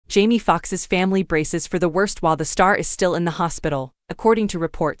Jamie Foxx's family braces for the worst while the star is still in the hospital. According to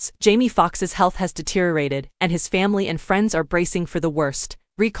reports, Jamie Foxx's health has deteriorated, and his family and friends are bracing for the worst.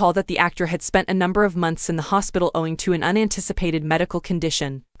 Recall that the actor had spent a number of months in the hospital owing to an unanticipated medical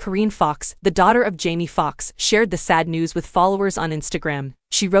condition. Corinne Foxx, the daughter of Jamie Foxx, shared the sad news with followers on Instagram.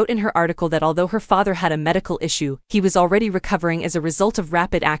 She wrote in her article that although her father had a medical issue, he was already recovering as a result of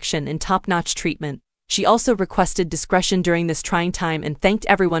rapid action and top-notch treatment. She also requested discretion during this trying time and thanked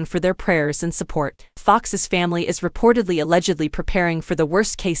everyone for their prayers and support. Foxx's family is reportedly allegedly preparing for the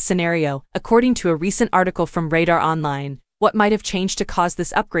worst-case scenario, according to a recent article from Radar Online. What might have changed to cause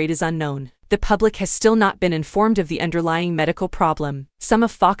this upgrade is unknown. The public has still not been informed of the underlying medical problem. Some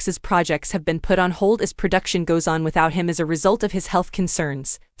of Foxx's projects have been put on hold as production goes on without him as a result of his health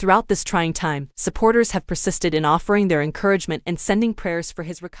concerns. Throughout this trying time, supporters have persisted in offering their encouragement and sending prayers for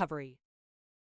his recovery.